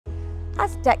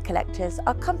As debt collectors,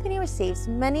 our company receives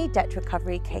many debt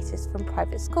recovery cases from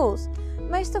private schools,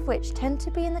 most of which tend to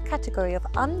be in the category of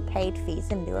unpaid fees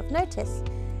in lieu of notice,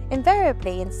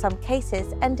 invariably in some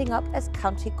cases ending up as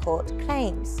county court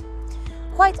claims.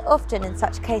 Quite often in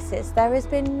such cases, there has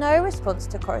been no response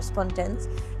to correspondence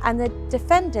and the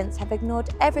defendants have ignored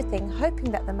everything,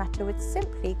 hoping that the matter would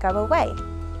simply go away.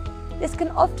 This can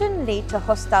often lead to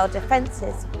hostile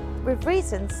defences, with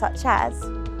reasons such as,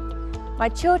 "My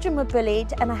children were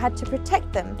bullied and I had to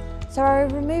protect them, so I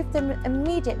removed them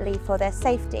immediately for their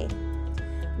safety.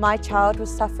 My child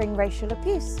was suffering racial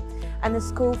abuse and the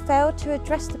school failed to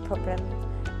address the problem.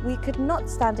 We could not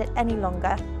stand it any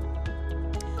longer.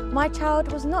 My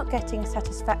child was not getting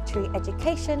satisfactory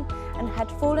education and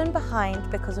had fallen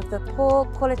behind because of the poor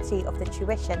quality of the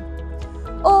tuition."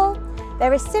 Or,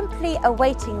 "There is simply a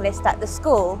waiting list at the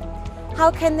school. How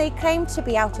can they claim to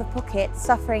be out of pocket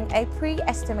suffering a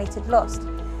pre-estimated loss?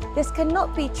 This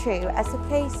cannot be true as the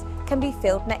place can be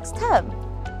filled next term."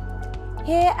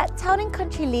 Here at Town &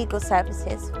 Country Legal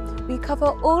Services, we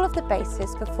cover all of the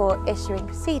bases before issuing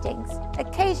proceedings.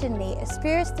 Occasionally, a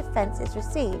spurious defence is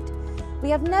received. We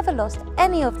have never lost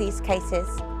any of these cases.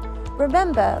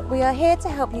 Remember, we are here to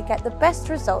help you get the best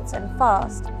results and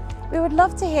fast. We would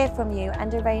love to hear from you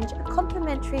and arrange a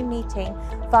complimentary meeting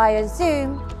via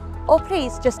Zoom, or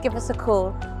please just give us a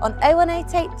call on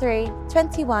 01883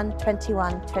 21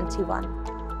 21 21.